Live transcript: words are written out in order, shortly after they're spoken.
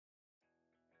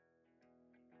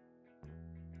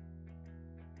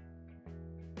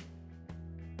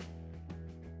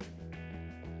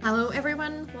Hello,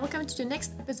 everyone. Welcome to the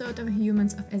next episode of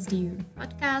Humans of SDU,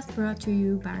 podcast brought to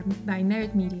you by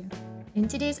Merit Media. In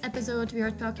today's episode, we are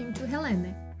talking to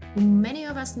Helene, who many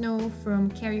of us know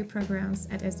from career programs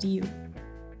at SDU.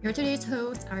 Your today's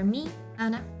hosts are me,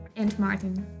 Anna, and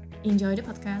Martin. Enjoy the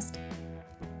podcast.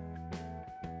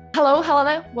 Hello,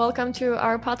 Helene. Welcome to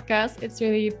our podcast. It's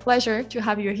really a pleasure to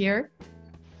have you here.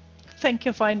 Thank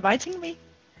you for inviting me.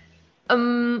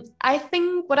 I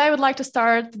think what I would like to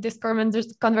start this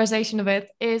conversation with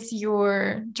is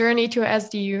your journey to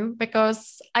SDU,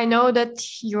 because I know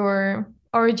that your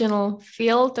original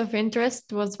field of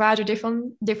interest was rather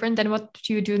different than what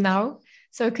you do now.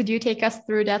 So could you take us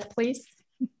through that, please?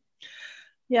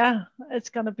 Yeah,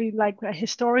 it's going to be like a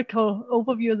historical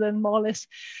overview then, more or less.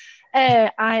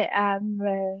 I am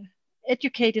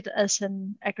educated as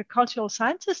an agricultural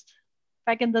scientist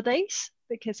back in the days,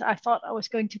 because I thought I was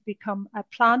going to become a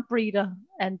plant breeder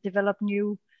and develop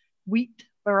new wheat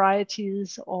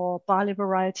varieties or barley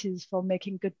varieties for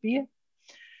making good beer.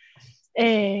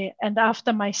 And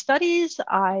after my studies,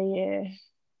 I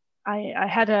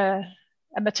had a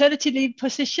maternity leave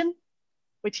position,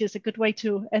 which is a good way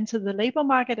to enter the labor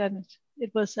market. And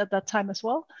it was at that time as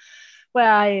well,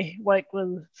 where I worked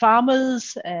with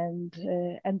farmers and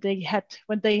they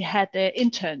had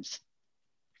interns.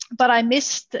 But I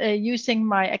missed using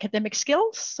my academic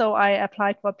skills, so I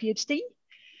applied for a PhD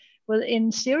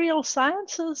within cereal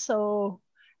sciences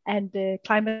and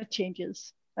climate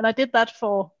changes. And I did that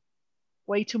for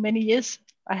way too many years.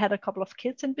 I had a couple of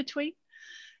kids in between.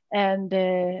 And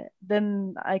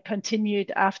then I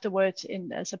continued afterwards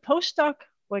as a postdoc,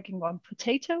 working on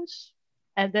potatoes.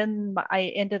 And then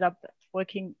I ended up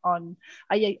working on,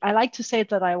 I like to say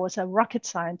that I was a rocket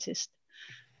scientist,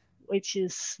 which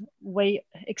is way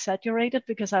exaggerated,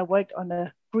 because I worked on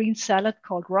a green salad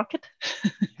called Rocket.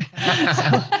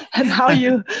 And how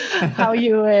you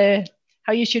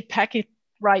should pack it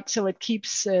right so it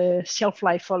keeps shelf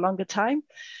life for a longer time.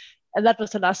 And that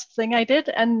was the last thing I did.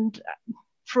 And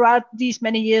throughout these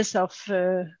many years of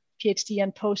PhD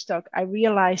and postdoc, I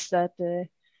realized that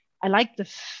I like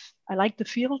the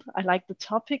field, I like the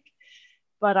topic,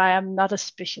 but I am not a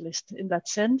specialist in that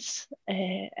sense.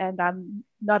 And I'm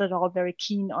not at all very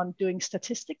keen on doing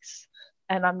statistics.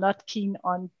 And I'm not keen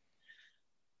on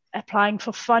applying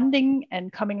for funding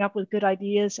and coming up with good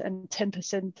ideas and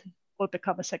 10% will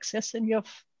become a success in your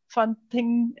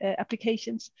funding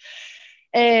applications.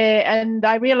 And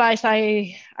I realized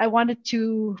I wanted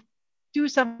to do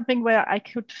something where I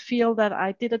could feel that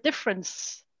I did a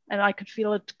difference, and I could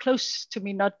feel it close to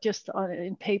me, not just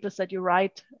in papers that you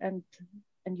write and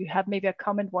you have maybe a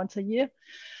comment once a year.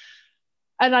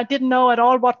 And I didn't know at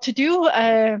all what to do.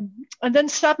 And then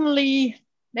suddenly,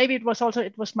 maybe it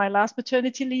was my last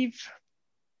maternity leave.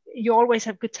 You always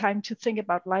have good time to think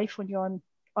about life when you're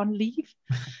on leave.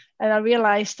 And I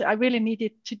realized I really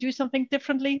needed to do something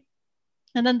differently.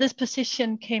 And then this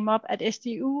position came up at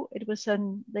SDU.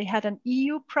 They had an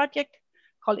EU project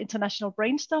called International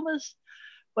Brainstormers,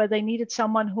 where they needed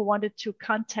someone who wanted to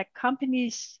contact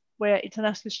companies where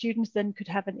international students then could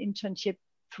have an internship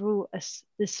through this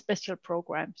special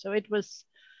program. So it was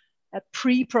a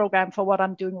pre-program for what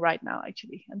I'm doing right now,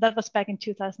 actually. And that was back in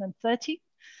 2013.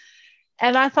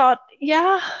 And I thought,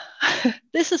 yeah,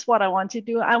 this is what I want to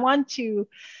do. I want to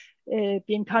be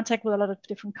in contact with a lot of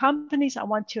different companies. I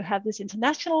want to have this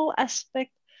international aspect.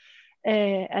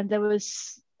 And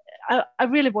I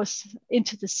really was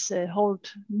into this whole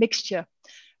mixture.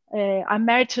 I'm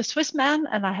married to a Swiss man,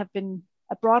 and I have been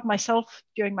abroad myself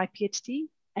during my PhD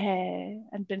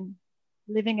and been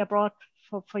living abroad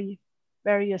for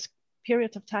various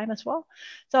periods of time as well.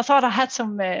 So I thought I had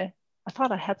some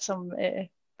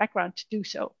background to do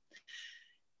so.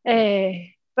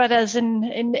 But as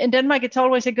in Denmark, it's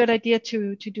always a good idea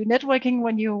to do networking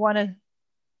when you want to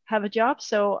have a job.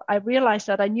 So I realized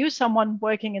that I knew someone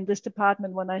working in this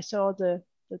department when I saw the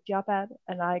job ad,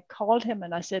 and I called him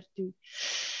and I said,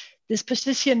 this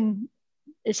position,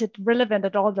 is it relevant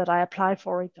at all that I apply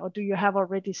for it? Or do you have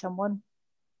already someone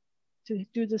to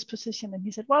do this position? And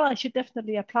he said, well, I should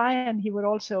definitely apply. And he would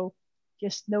also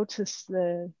just notice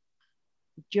the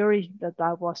jury that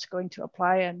I was going to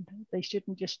apply, and they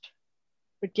shouldn't just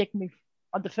reject me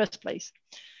on the first place.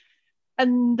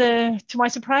 And to my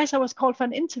surprise, I was called for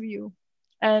an interview,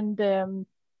 and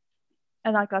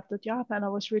I got the job, and I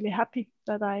was really happy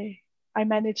that I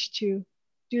managed to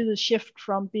do the shift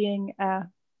from being a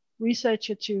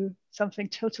researcher to something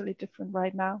totally different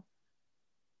right now.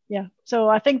 Yeah, so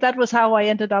I think that was how I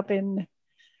ended up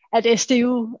at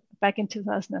SDU back in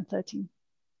 2013.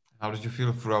 How did you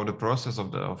feel throughout the process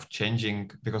of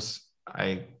changing? Because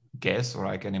I guess, or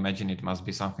I can imagine it must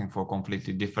be something for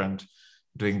completely different,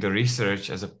 doing the research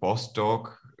as a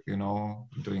postdoc,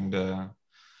 doing the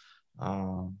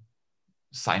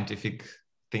scientific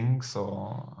things,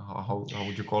 or how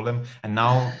would you call them? And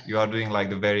now you are doing like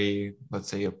the very, let's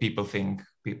say, a people thing,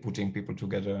 putting people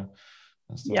together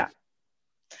and stuff. Yeah.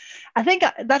 I think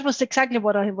that was exactly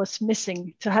what I was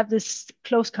missing, to have this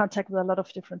close contact with a lot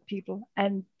of different people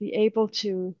and be able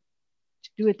to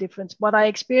do a difference. What I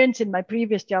experienced in my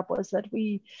previous job was that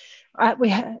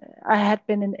I had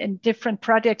been in different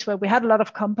projects where we had a lot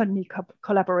of company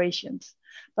collaborations,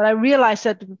 but I realized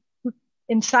that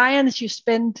in science you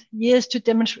spend years to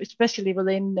demonstrate, especially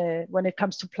within when it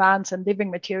comes to plants and living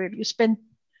material, you spend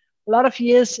a lot of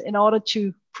years in order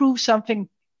to prove something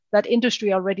that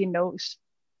industry already knows,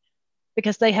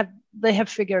 because they have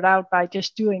figured out by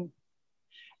just doing,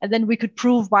 and then we could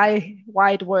prove why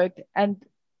it worked. And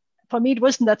for me, it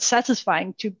wasn't that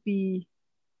satisfying to be,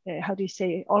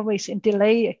 always in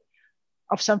delay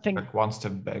of something. Like one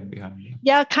step back behind you.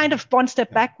 Yeah, kind of one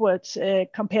step backwards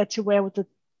compared to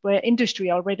where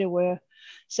industry already were.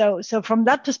 So from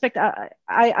that perspective,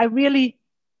 I really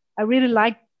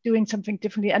liked doing something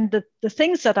differently. And the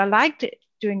things that I liked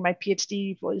doing my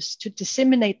PhD was to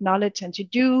disseminate knowledge and to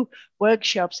do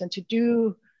workshops and to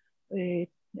do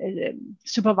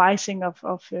supervising of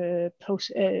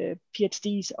post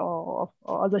PhDs or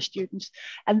other students.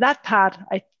 And that part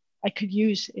I could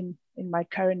use in my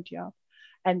current job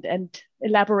and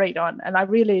elaborate on. And I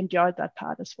really enjoyed that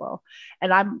part as well.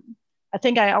 And I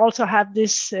think I also have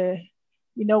this,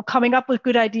 coming up with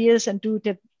good ideas and do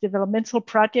developmental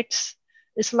projects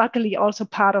is luckily also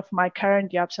part of my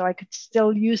current job. So I could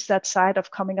still use that side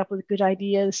of coming up with good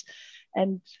ideas.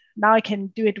 And now I can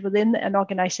do it within an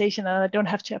organization, and I don't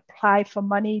have to apply for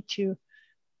money to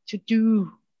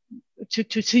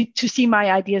see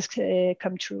my ideas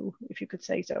come true, if you could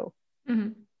say so.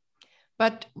 Mm-hmm.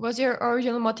 But was your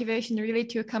original motivation really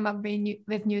to come up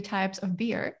with new types of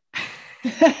beer?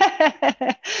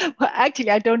 Well, actually,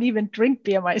 I don't even drink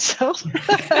beer myself.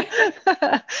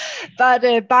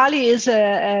 But barley is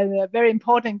a very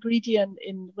important ingredient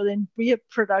within beer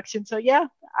production. So yeah,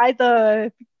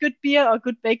 either good beer or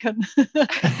good bacon.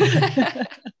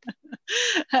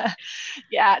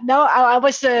 Yeah, no, I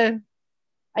was,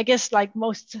 I guess, like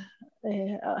most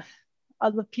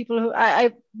other people who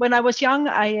when I was young,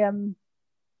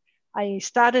 I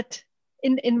started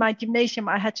in my gymnasium.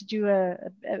 I had to do a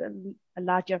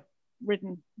larger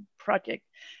written project,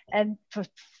 and for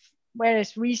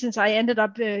various reasons, I ended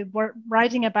up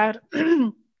writing about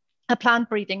a plant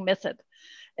breeding method.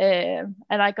 And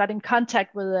I got in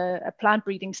contact with a plant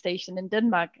breeding station in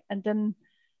Denmark. And then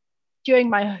during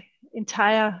my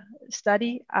entire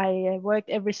study, I worked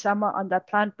every summer on that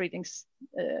plant breeding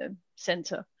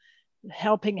center,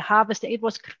 helping harvest. It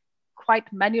was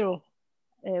quite manual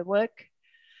work.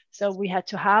 So we had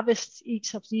to harvest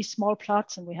each of these small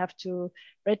plots, and we have to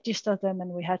register them, and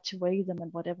we had to weigh them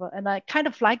and whatever. And I kind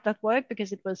of liked that work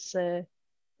because it was,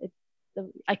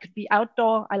 I could be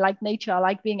outdoor. I like nature. I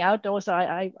like being outdoors. So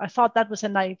I thought that was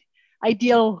an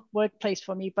ideal workplace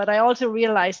for me. But I also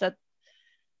realized that,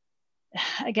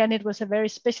 again, it was a very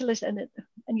specialist, and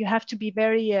you have to be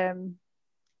very,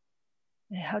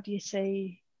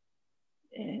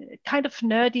 kind of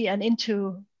nerdy and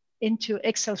into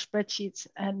Excel spreadsheets.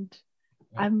 And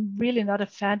I'm really not a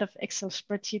fan of Excel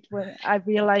spreadsheet. Where I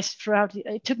realized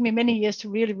it took me many years to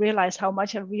really realize how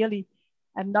much I really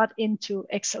am not into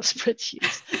Excel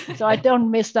spreadsheets. So I don't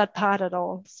miss that part at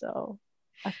all. So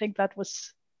I think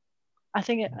that's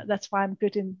why I'm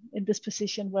good in this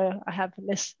position where I have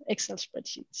less Excel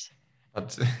spreadsheets.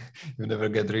 But you never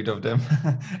get rid of them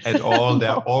at all. No.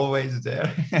 They're always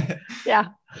there. Yeah,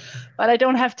 but I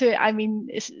don't have to. I mean,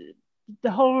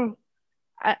 the whole.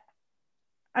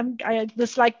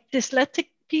 There's like dyslexic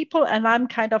people, and I'm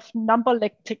kind of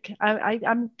numberlectic.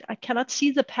 I cannot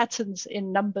see the patterns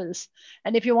in numbers.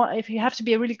 And if you have to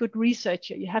be a really good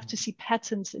researcher, you have to see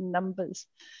patterns in numbers.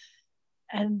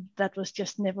 And that was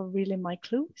just never really my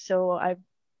clue. So I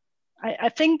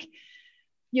think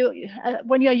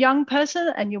when you're a young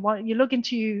person and you look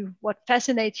into what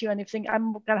fascinates you, and you think,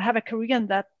 I'm gonna have a career in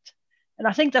that, and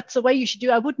I think that's the way you should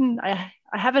do. I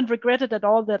haven't regretted at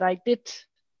all that I did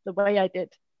the way I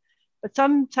did. But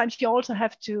sometimes you also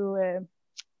have to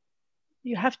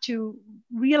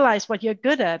realize what you're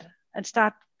good at and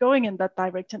start going in that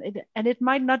direction. And it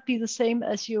might not be the same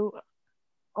as you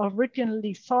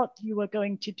originally thought you were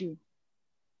going to do.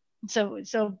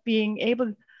 So being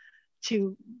able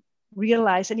to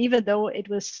realize, and even though it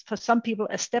was for some people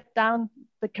a step down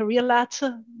the career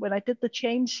ladder when I did the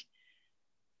change,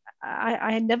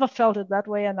 I never felt it that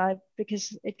way,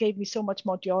 because it gave me so much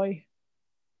more joy.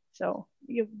 So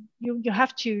you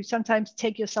have to sometimes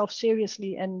take yourself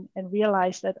seriously and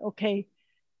realize that, okay,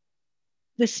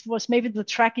 this was maybe the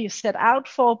track you set out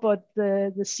for, but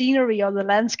the scenery or the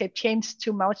landscape changed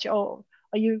too much, or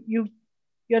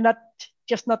you're not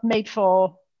made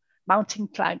for mountain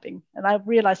climbing. And I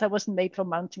realized I wasn't made for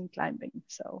mountain climbing,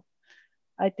 so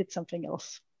I did something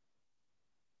else.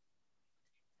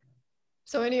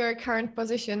 So in your current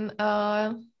position,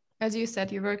 as you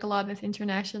said, you work a lot with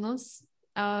internationals.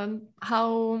 But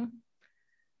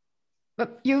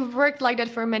you've worked like that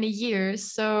for many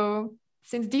years. So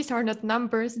since these are not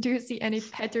numbers, do you see any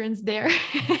patterns there?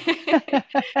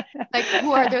 Like,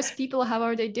 who are those people? How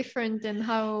are they different? And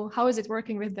how is it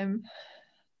working with them?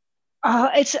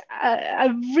 I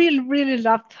really, really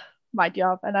love my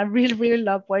job, and I really, really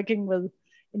love working with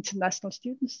international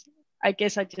students. I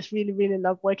guess I just really, really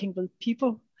love working with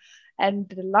people.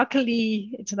 And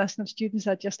luckily, international students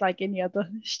are just like any other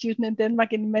student in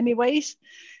Denmark in many ways.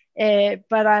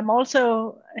 But I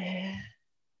also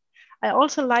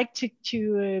like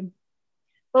to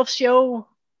both show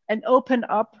and open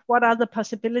up what are the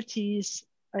possibilities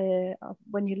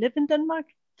when you live in Denmark.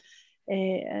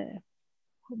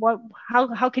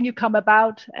 How can you come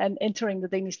about and entering the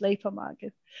Danish labor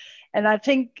market? And I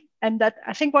think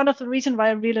one of the reasons why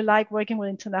I really like working with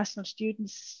international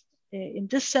students in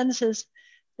this sense is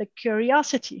the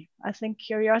curiosity. I think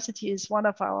curiosity is one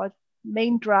of our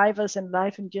main drivers in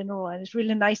life in general, and it's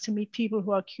really nice to meet people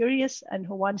who are curious and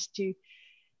who wants to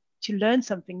learn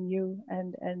something new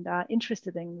and are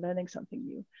interested in learning something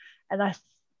new. And I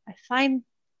find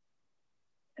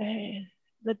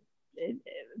that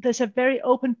there's a very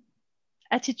open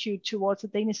attitude towards the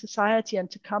Danish society and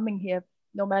to coming here,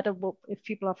 no matter if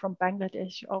people are from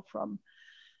Bangladesh or from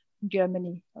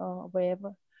Germany or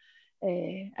wherever.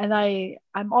 And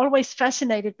I'm always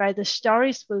fascinated by the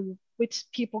stories with which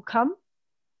people come.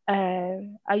 For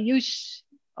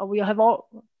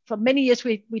many years,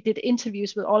 we did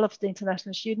interviews with all of the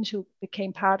international students who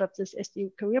became part of this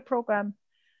SDU career program,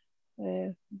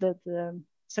 the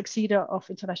successor of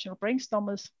International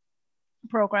Brainstormers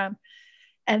program.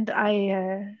 And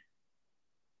I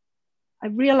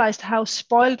realized how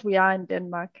spoiled we are in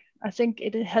Denmark. I think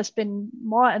it has been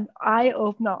more an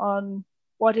eye-opener on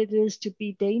what it is to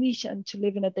be Danish and to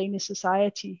live in a Danish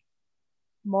society,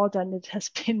 more than it has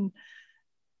been.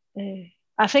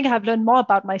 I think I've learned more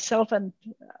about myself and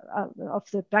of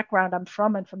the background I'm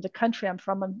from, and from the country I'm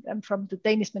from, and from the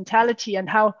Danish mentality and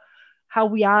how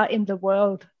we are in the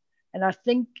world. And I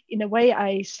think in a way,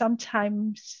 I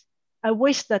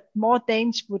wish that more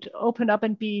Danes would open up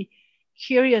and be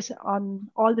curious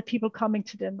on all the people coming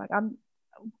to Denmark.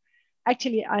 I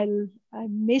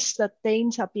miss that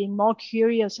Danes are being more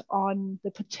curious on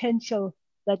the potential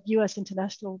that you as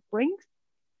international brings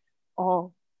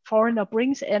or foreigner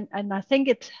brings, and I think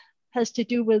it has to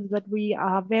do with that we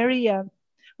are very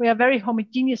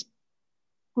homogeneous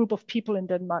group of people in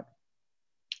Denmark,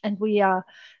 and we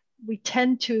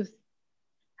tend to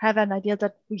have an idea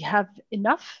that we have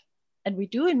enough, and we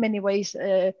do in many ways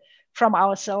from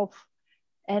ourselves,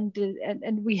 and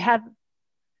we have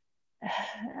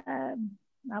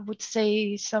I would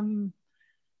say some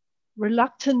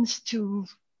reluctance to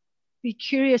be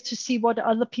curious to see what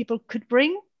other people could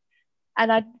bring.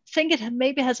 And I think it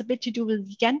maybe has a bit to do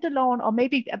with Janteloven, or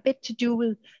maybe a bit to do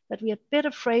with that we are a bit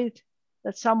afraid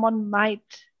that someone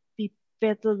might be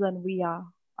better than we are.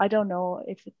 I don't know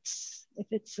if it's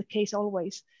the case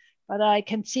always, but I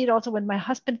can see it also when my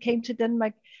husband came to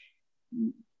Denmark.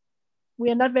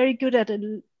 We are not very good at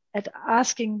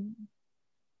asking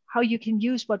how you can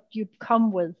use what you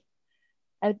come with.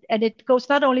 And it goes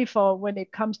not only for when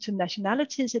it comes to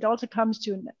nationalities, it also comes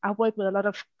to, I work with a lot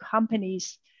of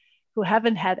companies who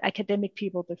haven't had academic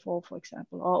people before, for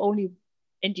example, or only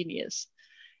engineers.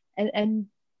 And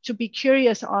to be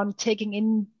curious on taking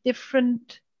in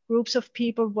different groups of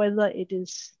people, whether it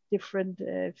is different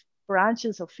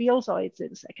branches or fields, or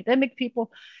it's academic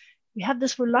people, we have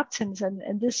this reluctance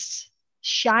and this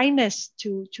shyness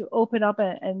to open up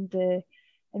and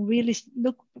really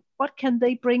look what can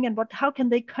they bring and how can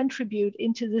they contribute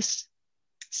into this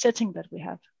setting that we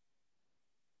have.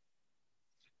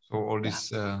 So all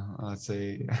this, let's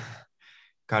say,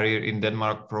 career in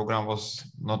Denmark program was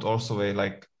not also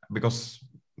because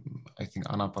I think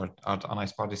Anna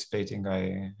is participating.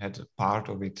 I had a part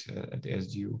of it at the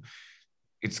SDU.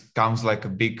 It comes like a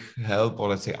big help, or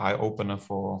let's say eye opener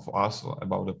for us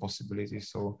about the possibilities.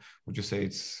 So would you say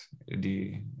it's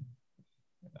the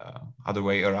other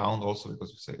way around also,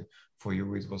 because you say for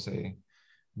you it was a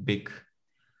big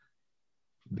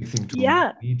big thing to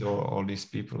Yeah. meet all these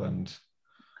people. And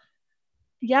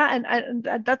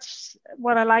and that's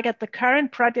what I like at the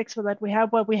current projects that we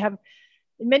have, where we have,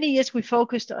 in many years, we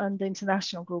focused on the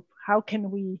international group. How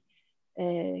can we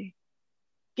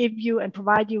give you and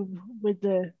provide you with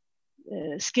the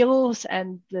skills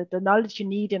and the knowledge you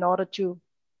need in order to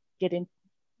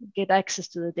get access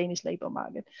to the Danish labor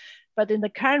market. But in the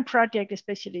current project,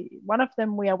 especially one of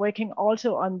them, we are working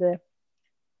also on the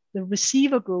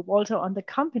receiver group, also on the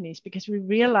companies, because we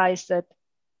realized that,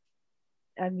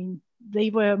 I mean, they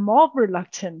were more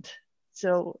reluctant.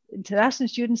 So international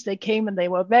students, they came and they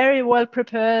were very well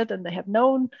prepared, and they have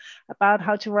known about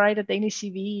how to write a Danish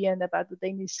CV and about the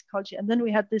Danish culture. And then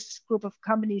we had this group of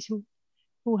companies who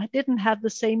didn't have the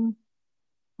same,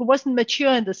 who wasn't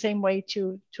mature in the same way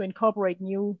to incorporate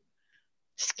new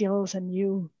skills and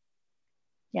new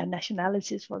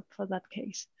nationalities for that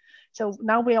case. So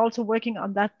now we're also working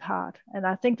on that part, and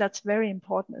I think that's very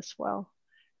important as well.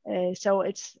 So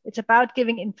it's about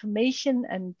giving information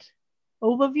and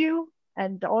overview,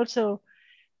 and also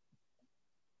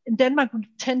in Denmark we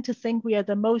tend to think we are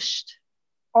the most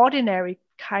ordinary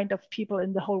kind of people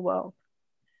in the whole world.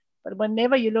 But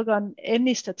whenever you look on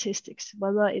any statistics,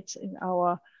 whether it's in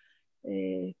our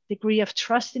degree of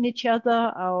trust in each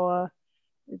other,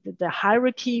 the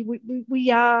hierarchy,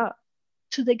 we are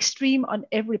to the extreme on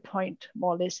every point,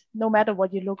 more or less, no matter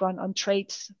what you look on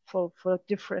traits for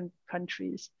different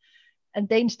countries. And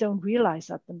Danes don't realize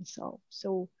that themselves.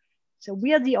 So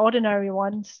we are the ordinary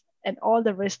ones, and all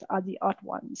the rest are the odd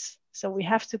ones. So we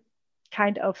have to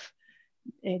kind of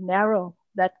narrow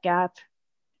that gap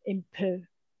in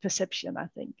perception, I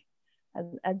think.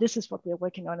 And this is what we're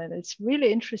working on, and it's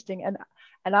really interesting. And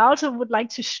I also would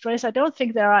like to stress, I don't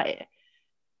think there are,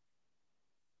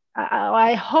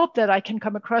 I hope that I can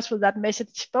come across with that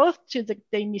message both to the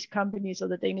Danish companies or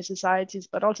the Danish societies,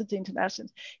 but also to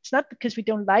internationals. It's not because we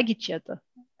don't like each other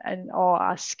or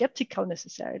are skeptical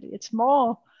necessarily. It's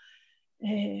more,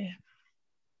 it's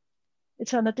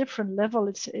on a different level.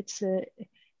 It's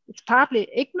partly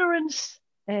ignorance,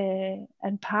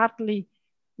 and partly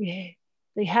they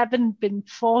haven't been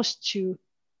forced to,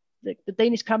 the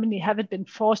Danish company haven't been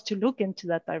forced to look into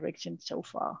that direction so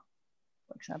far.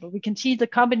 For example, we can see the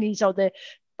companies or the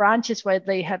branches where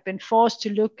they have been forced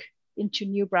to look into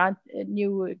new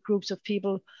groups of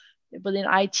people within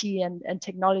IT and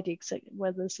technology,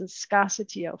 where there's a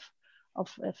scarcity of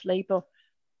labor.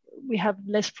 We have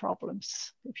less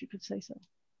problems, if you could say so.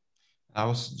 I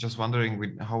was just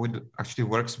wondering how it actually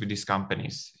works with these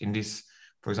companies. In this,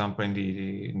 for example,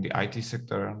 in the IT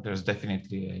sector, there's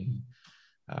definitely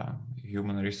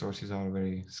human resources are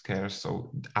very scarce.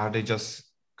 So are they just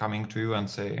coming to you and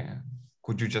say,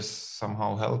 could you just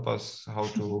somehow help us how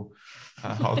to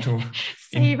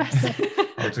save us,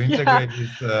 how to integrate this,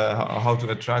 how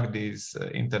to attract these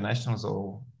internationals,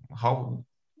 or how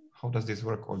does this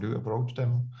work, or do you approach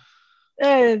them?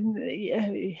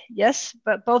 Yes,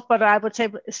 but I would say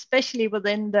especially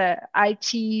within the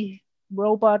IT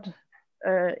robot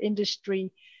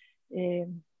industry,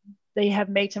 they have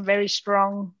made some very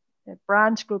strong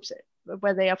branch groups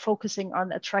where they are focusing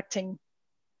on attracting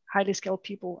highly skilled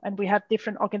people. And we have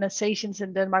different organizations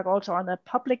in Denmark also on a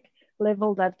public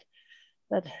level that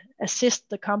assist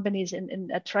the companies in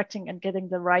attracting and getting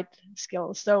the right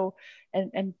skills. So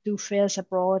and do fairs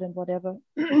abroad and whatever.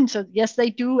 So yes, they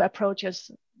do approach us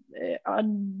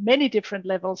on many different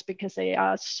levels because they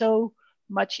are so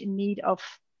much in need of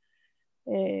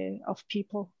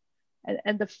people.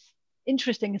 And the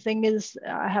interesting thing is,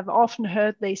 I have often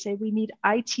heard they say we need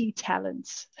IT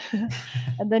talents.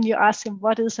 And then you ask them,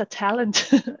 what is a talent?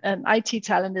 An IT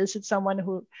talent, is it someone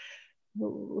who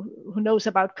knows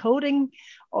about coding,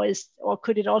 or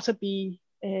could it also be,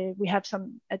 we have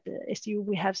some at the SDU,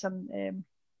 we have some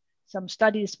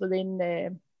studies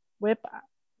within web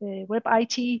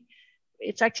IT.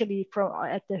 It's actually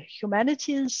at the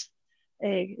humanities.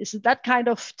 Is it that kind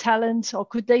of talent, or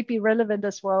could they be relevant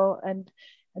as well? And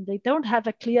they don't have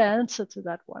a clear answer to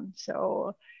that one.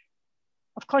 So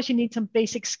of course you need some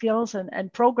basic skills,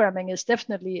 and programming is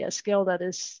definitely a skill that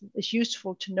is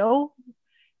useful to know.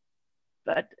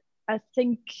 But I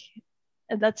think,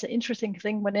 and that's an interesting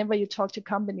thing whenever you talk to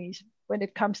companies, when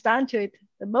it comes down to it,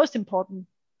 the most important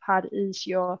part is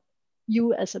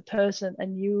you as a person,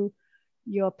 and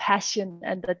your passion,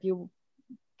 and that you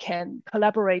can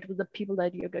collaborate with the people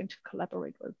that you're going to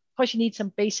collaborate with. Of course, you need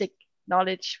some basic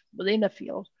knowledge within a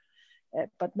field,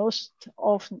 but most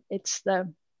often it's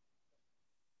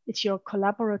your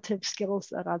collaborative skills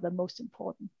that are the most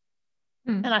important.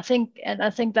 And I think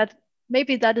that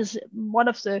maybe that is one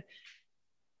of the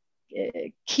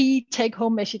key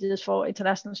take-home messages for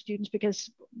international students, because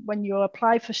when you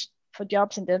apply for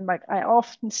jobs in Denmark, I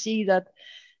often see that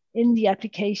in the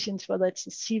applications, whether it's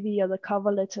the CV or the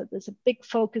cover letter, there's a big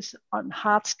focus on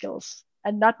hard skills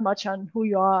and not much on who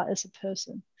you are as a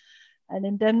person. And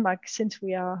in Denmark, since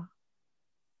we are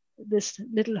this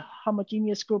little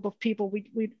homogeneous group of people,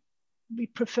 we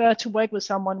prefer to work with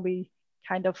someone we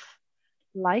kind of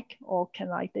like or can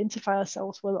identify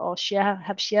ourselves with, or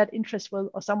have shared interests with,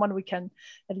 or someone we can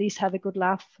at least have a good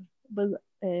laugh with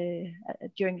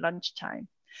during lunchtime.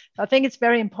 So I think it's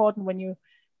very important when you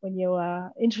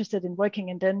are interested in working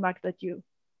in Denmark that you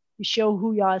show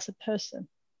who you are as a person,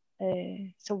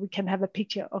 so we can have a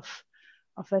picture of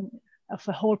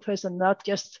a whole person, not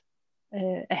just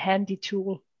a handy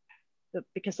tool,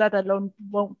 because that alone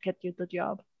won't get you the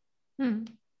job.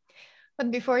 But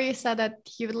before you said that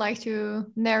you would like to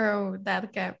narrow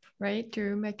that gap, right,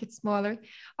 to make it smaller.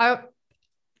 I'm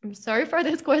sorry for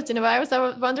this question, but I was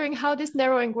wondering how this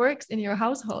narrowing works in your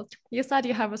household. You said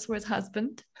you have a Swiss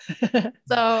husband.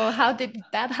 So how did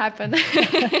that happen?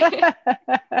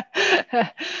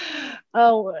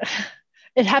 Oh,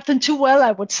 it happened too well,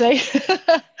 I would say,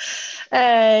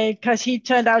 because he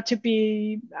turned out to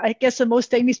be, I guess, the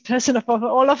most Danish person of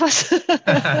all of us.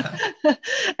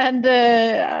 And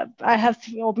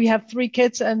we have 3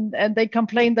 kids, and they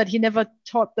complain that he never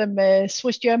taught them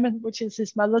Swiss German, which is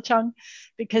his mother tongue,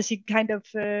 because he kind of,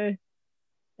 he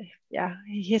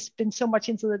has been so much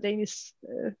into the Danish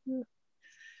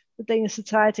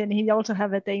society, and he also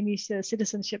have a Danish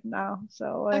citizenship now.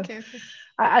 So okay.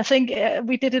 I think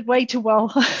we did it way too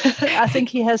well. I think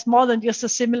he has more than just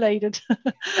assimilated.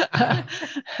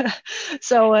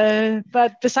 So,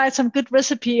 but besides some good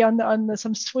recipe on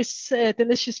some Swiss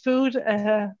delicious food,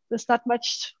 there's not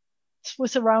much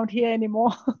Swiss around here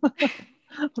anymore.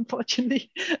 Unfortunately.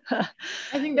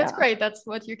 I think that's great. That's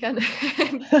what you can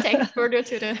take further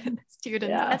to the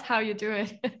students. Yeah. That's how you do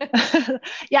it.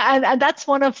 Yeah, and that's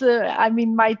one of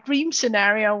my dream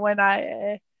scenario when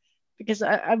because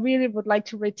I really would like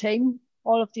to retain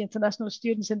all of the international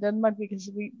students in Denmark,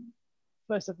 because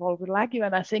first of all, we like you,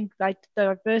 and I think like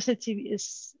diversity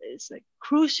is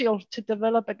crucial to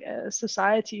develop a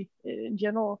society in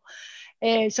general.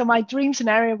 So my dream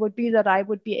scenario would be that I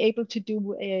would be able to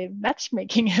do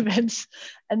matchmaking events,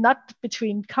 and not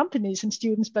between companies and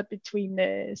students, but between.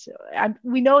 And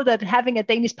we know that having a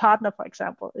Danish partner, for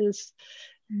example, is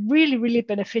really, really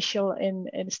beneficial in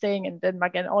staying in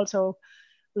Denmark, and also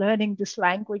learning this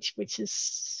language, which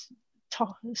is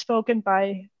spoken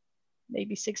by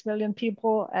maybe 6 million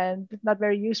people and not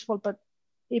very useful. But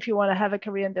if you want to have a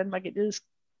career in Denmark, it is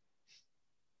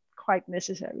quite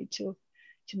necessary to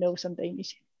know some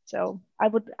Danish. So I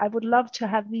would love to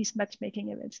have these matchmaking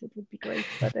events. It would be great,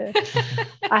 but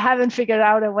I haven't figured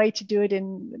out a way to do it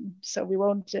so we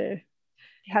won't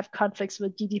have conflicts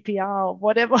with GDPR or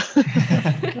whatever.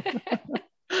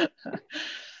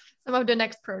 Some of the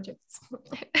next projects.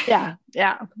 Yeah.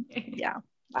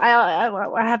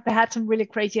 I have had some really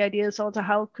crazy ideas also.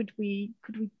 How could we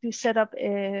set up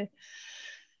a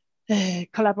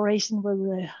collaboration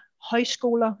with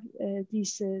højskoler,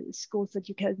 these schools that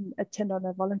you can attend on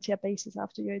a volunteer basis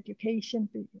after your education,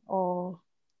 or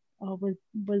with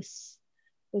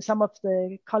some of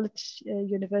the college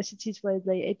universities where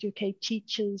they educate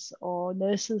teachers or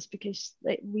nurses, because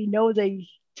we know they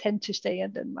tend to stay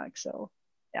in Denmark. So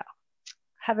yeah,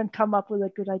 haven't come up with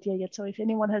a good idea yet. So if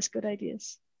anyone has good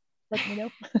ideas, let me know.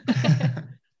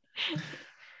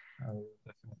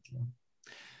 Definitely.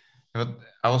 But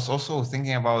I was also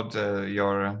thinking about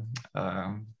your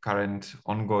current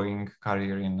ongoing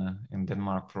career in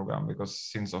Denmark program, because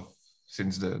since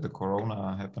the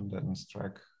Corona happened and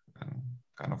strike and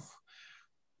kind of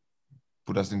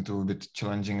put us into a bit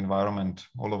challenging environment,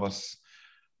 all of us,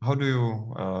 how do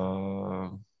you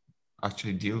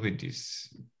actually deal with this?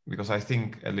 Because I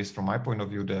think, at least from my point of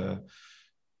view, the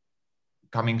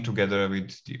coming together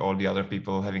with all the other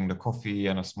people, having the coffee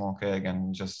and a small cake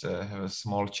and just have a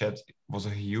small chat was a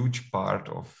huge part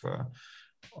of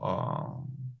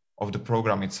the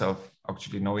program itself.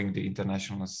 Actually, knowing the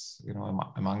internationals,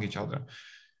 among each other.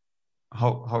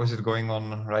 How is it going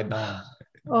on right now?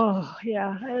 Oh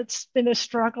yeah, it's been a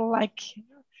struggle.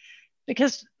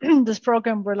 Because this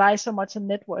program relies so much on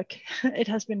network, it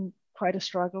has been quite a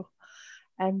struggle.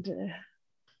 And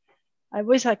I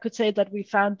wish I could say that we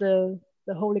found the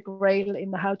holy grail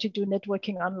in how to do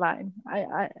networking online.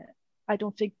 I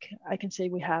don't think I can say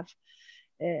we have.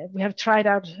 We have tried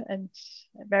out and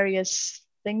various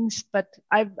things, but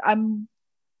I'm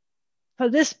for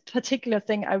this particular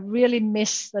thing, I really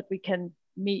miss that we can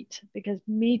meet, because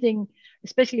meeting,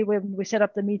 especially when we set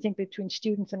up the meeting between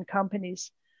students and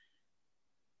companies,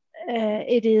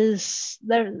 it is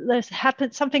there's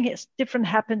happens something different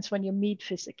happens when you meet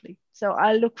physically. So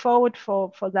I look forward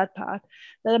for that part.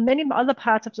 There are many other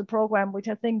parts of the program which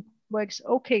I think works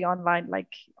okay online,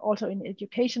 like also in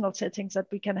educational settings,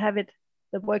 that we can have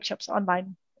the workshops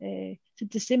online to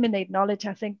disseminate knowledge.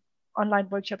 I think online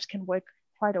workshops can work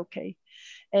quite okay.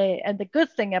 And the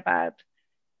good thing about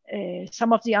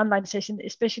some of the online sessions,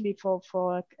 especially for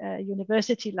a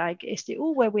university like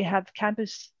SDU, where we have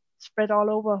campus spread all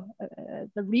over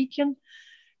the region,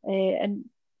 and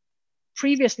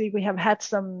previously we have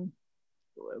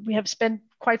spent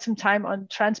quite some time on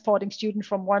transporting students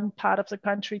from one part of the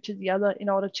country to the other in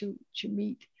order to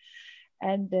meet,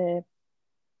 and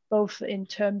both in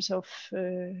terms of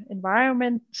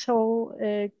environmental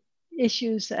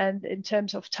issues and in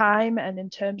terms of time and in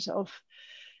terms of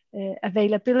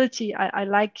availability. I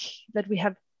like that we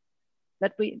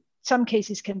some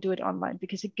cases can do it online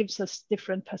because it gives us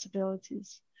different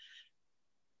possibilities.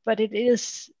 But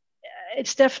it's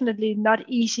definitely not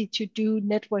easy to do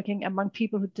networking among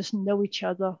people who doesn't know each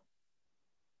other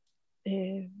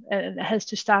and has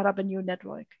to start up a new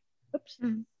network. Oops.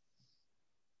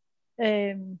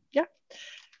 Yeah,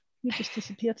 you just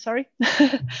disappeared. Sorry.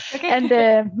 Okay. And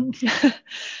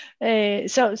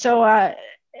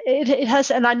it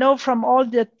has, and I know from all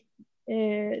the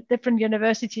different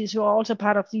universities who are also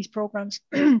part of these programs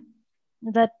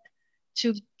that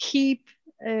to keep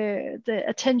the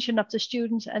attention of the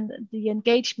students and the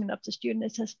engagement of the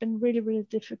students has been really, really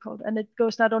difficult. And it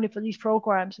goes not only for these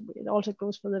programs, it also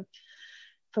goes for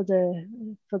the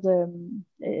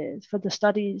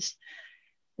studies.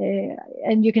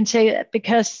 And you can say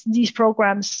because these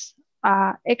programs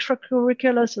are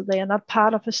extracurricular, so they are not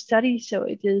part of a study, so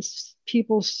it is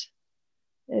people's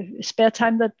spare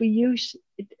time that we use.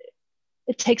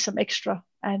 It takes some extra,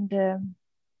 and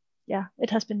it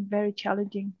has been very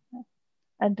challenging,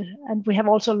 and we have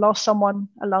also lost someone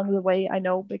along the way, I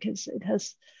know, because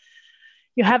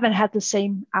you haven't had the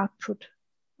same output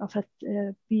of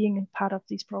being part of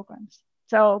these programs.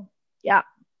 So yeah,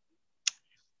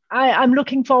 I'm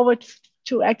looking forward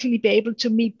to actually be able to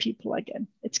meet people again.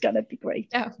 It's gonna be great.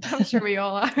 Yeah, I'm sure we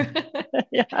all are.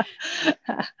 Yeah.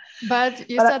 But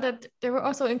you said that there were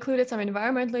also included some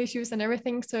environmental issues and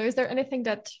everything. So is there anything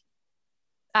that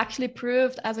actually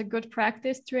proved as a good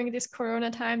practice during this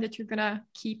Corona time that you're gonna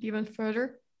keep even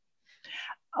further?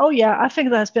 Oh yeah, I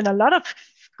think there's been a lot of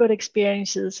good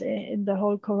experiences in the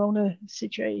whole Corona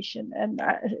situation, and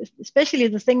especially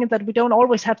the thing that we don't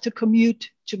always have to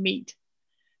commute to meet.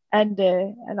 And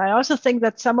I also think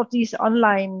that some of these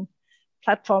online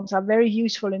platforms are very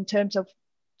useful in terms of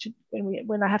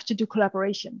when I have to do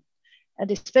collaboration, and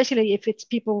especially if it's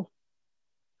people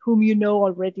whom you know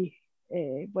already,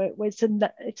 where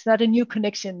it's not a new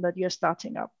connection that you're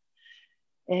starting up.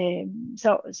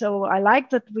 So I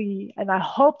like that and I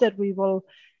hope that we will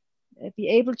be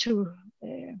able to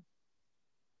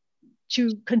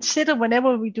consider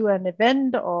whenever we do an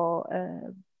event or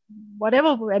a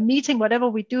meeting, whatever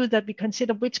we do, that we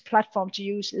consider which platform to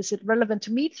use. Is it relevant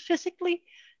to meet physically?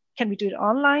 Can we do it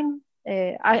online?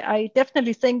 I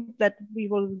definitely think that we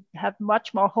will have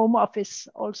much more home office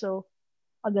also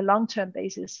on the long-term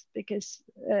basis, because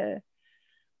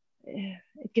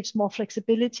it gives more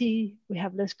flexibility. We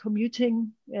have less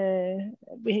commuting.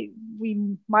 We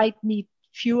might need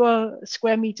fewer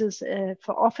square meters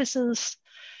for offices.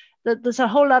 There's a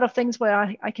whole lot of things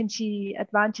where I can see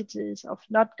advantages of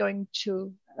not going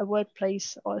to a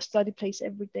workplace or a study place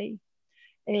every day.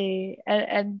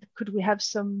 And could we have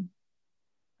some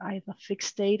either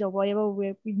fixed date or whatever,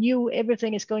 where we knew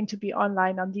everything is going to be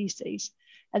online on these days,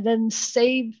 and then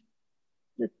save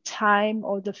the time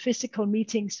or the physical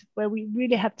meetings where we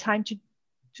really have time to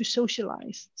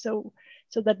socialize. So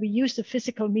that we use the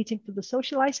physical meeting for the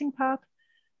socializing part,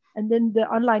 and then the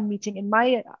online meeting, in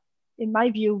my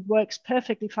view, works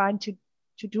perfectly fine to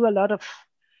do a lot of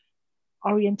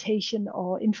orientation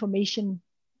or information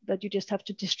that you just have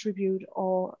to distribute,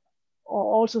 or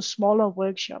also smaller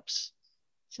workshops.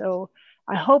 So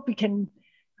I hope we can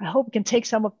take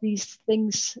some of these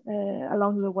things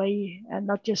along the way and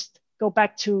not just go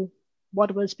back to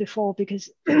what was before, because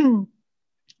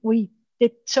we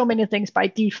did so many things by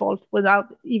default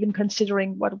without even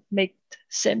considering what made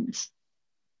sense.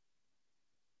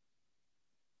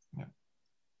 Yeah.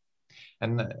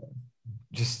 And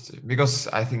just because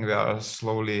I think we are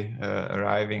slowly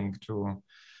arriving to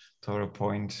a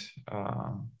point,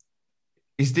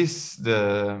 is this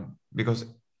because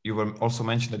you were also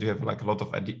mentioned that you have like a lot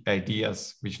of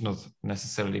ideas, which not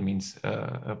necessarily means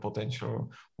a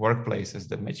potential workplace as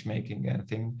the matchmaking and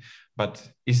thing. But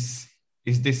is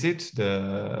this it,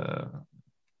 the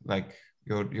like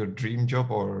your dream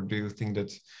job, or do you think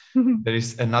that there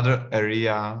is another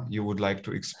area you would like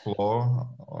to explore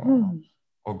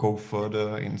or go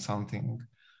further in something?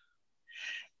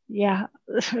 Yeah,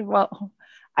 well,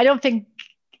 I don't think,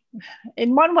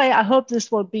 in one way, I hope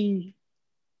this will be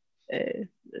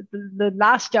the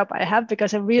last job I have,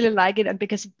 because I really like it and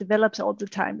because it develops all the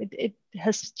time. It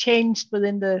has changed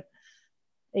within the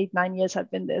 8-9 years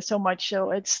I've been there so much,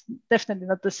 so it's definitely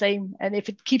not the same. And if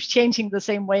it keeps changing the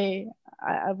same way,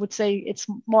 I would say it's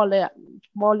more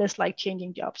or less like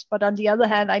changing jobs. But on the other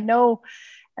hand, I know,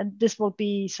 and this will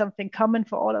be something common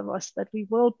for all of us, that we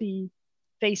will be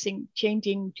facing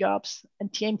changing jobs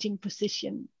and changing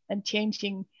position and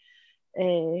changing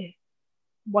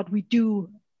what we do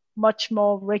much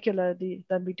more regularly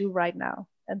than we do right now.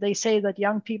 And they say that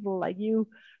young people like you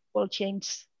will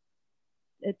change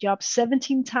a job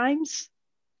 17 times,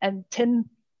 and 10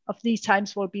 of these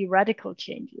times will be radical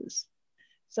changes.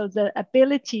 So the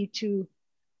ability to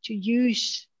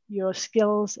use your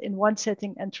skills in one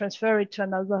setting and transfer it to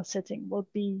another setting will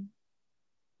be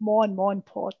more and more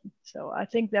important. So I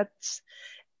think that's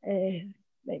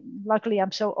luckily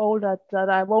I'm so old that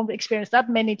I won't experience that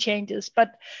many changes.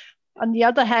 But on the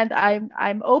other hand,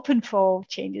 I'm open for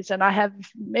changes, and I have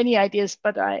many ideas.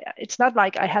 But it's not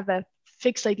like I have a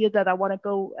fixed idea that I want to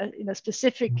go in a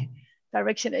specific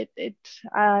direction.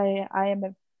 I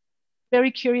am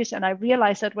very curious, and I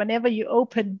realize that whenever you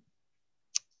open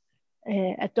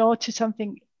a door to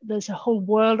something, there's a whole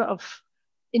world of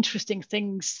interesting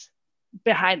things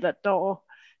behind that door.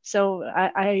 So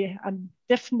I'm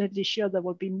definitely sure there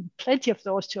will be plenty of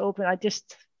doors to open. I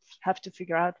just have to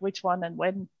figure out which one and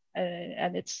when,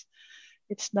 and it's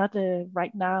not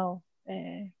right now.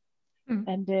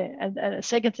 And a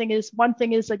second thing is, one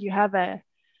thing is that you have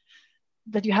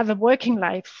a working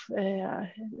life.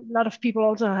 A lot of people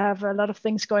also have a lot of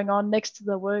things going on next to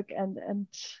their work, and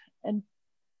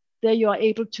there you are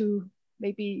able to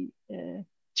maybe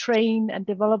train and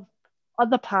develop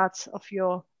other parts of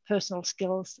your personal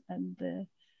skills and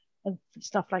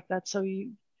stuff like that. So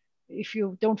if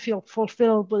you don't feel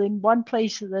fulfilled within one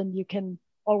place, then you can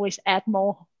always add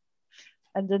more.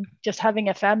 And then just having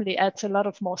a family adds a lot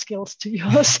of more skills to your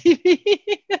CV.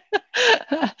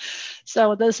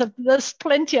 So there's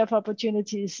plenty of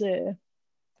opportunities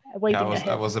waiting ahead.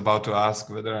 I was about to ask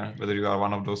whether you are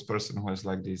one of those person who has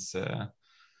like these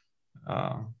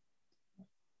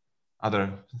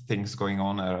other things going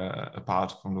on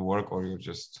apart from the work, or you're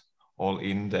just all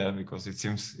in there, because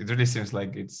it really seems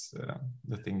like it's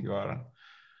the thing you are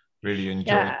really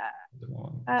enjoying. Yeah.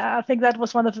 I think that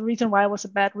was one of the reasons why I was a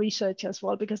bad researcher as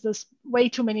well, because there's way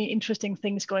too many interesting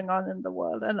things going on in the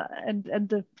world, and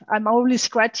I'm only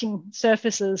scratching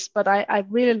surfaces, but I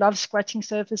really love scratching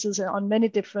surfaces on many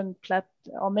different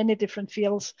many different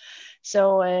fields.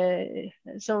 So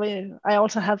I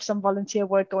also have some volunteer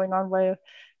work going on with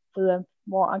a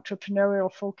more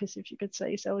entrepreneurial focus, if you could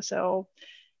say so. So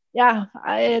yeah,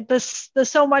 there's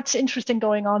so much interesting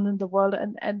going on in the world,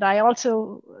 and I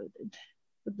also,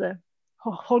 with the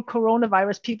whole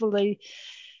coronavirus, people they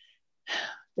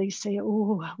say,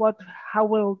 oh, how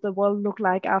will the world look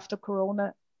like after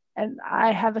corona? And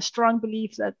I have a strong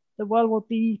belief that the world will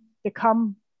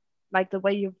become like the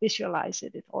way you visualize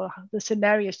it, or the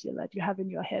scenarios that you have in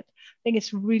your head. I think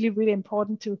it's really, really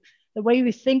important the way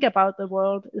we think about the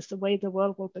world is the way the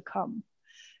world will become.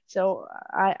 So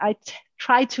I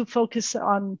try to focus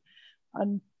on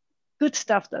good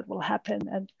stuff that will happen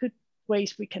and good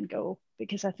ways we can go,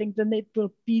 because I think then it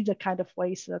will be the kind of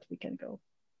ways that we can go.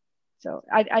 So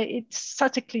it's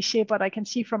such a cliche, but I can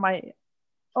see from my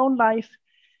own life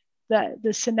that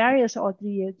the scenarios or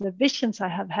the visions I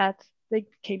have had, they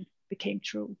became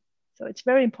true. So it's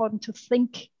very important to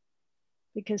think,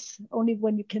 because only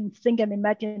when you can think and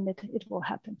imagine it, it will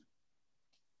happen.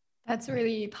 That's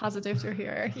really positive to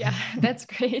hear. Yeah, that's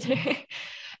great.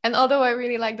 And although I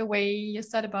really like the way you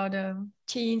said about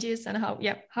changes and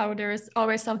how there's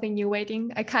always something new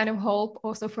waiting, I kind of hope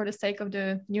also for the sake of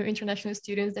the new international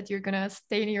students that you're gonna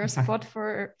stay in your spot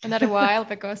for another while,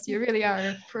 because you really are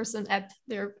a person at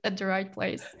the right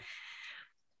place.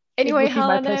 Anyway,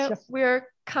 Helene, we're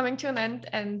coming to an end,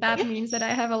 and that means that I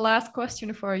have a last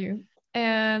question for you.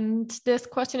 And this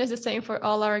question is the same for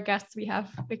all our guests we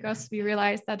have, because we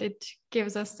realize that it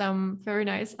gives us some very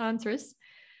nice answers.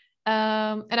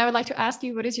 And I would like to ask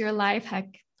you, what is your life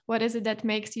hack? What is it that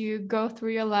makes you go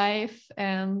through your life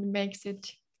and makes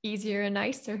it easier and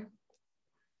nicer?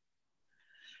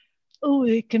 Oh,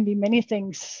 it can be many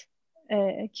things.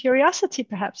 Curiosity,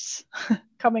 perhaps,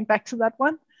 coming back to that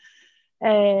one.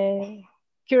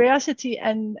 Curiosity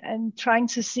and trying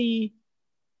to see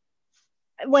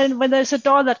when there's a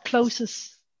door that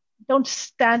closes, don't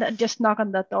stand and just knock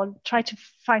on that door. Try to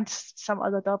find some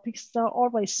other door, because there are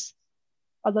always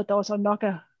other doors, or knock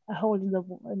a hole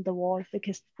in the wall,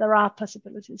 because there are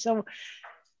possibilities. So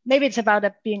maybe it's about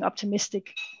being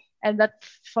optimistic, and that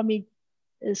for me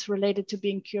is related to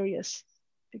being curious,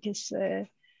 because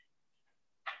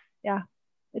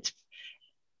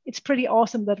it's pretty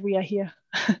awesome that we are here.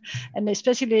 And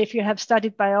especially if you have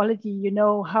studied biology, you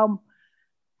know how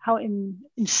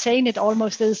insane it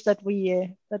almost is that we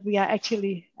are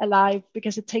actually alive,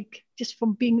 because it takes just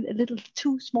from being a little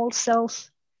two small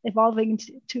cells evolving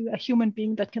into a human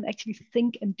being that can actually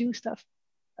think and do stuff.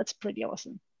 That's pretty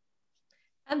awesome.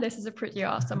 And this is a pretty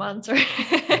awesome answer.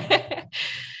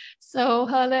 So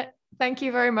Helene, thank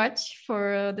you very much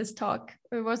for this talk.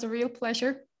 It was a real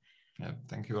pleasure. Yeah,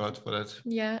 thank you a lot for that.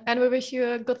 Yeah, and we wish you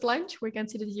a good lunch. We can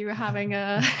see that you're having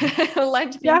a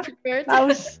lunch being prepared.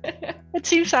 It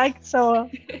seems like, so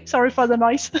sorry for the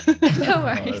noise. No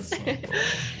worries.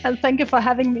 And thank you for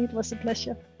having me. It was a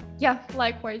pleasure. Yeah,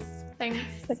 likewise. Thanks.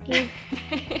 Thank you.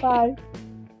 Bye.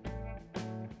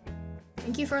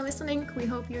 Thank you for listening. We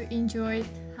hope you enjoyed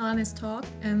Helene's talk,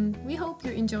 and we hope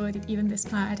you enjoyed it even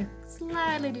despite a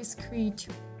slightly discreet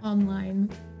online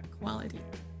quality.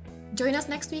 Join us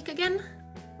next week again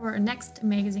for our next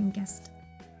amazing guest.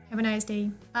 Have a nice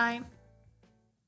day. Bye.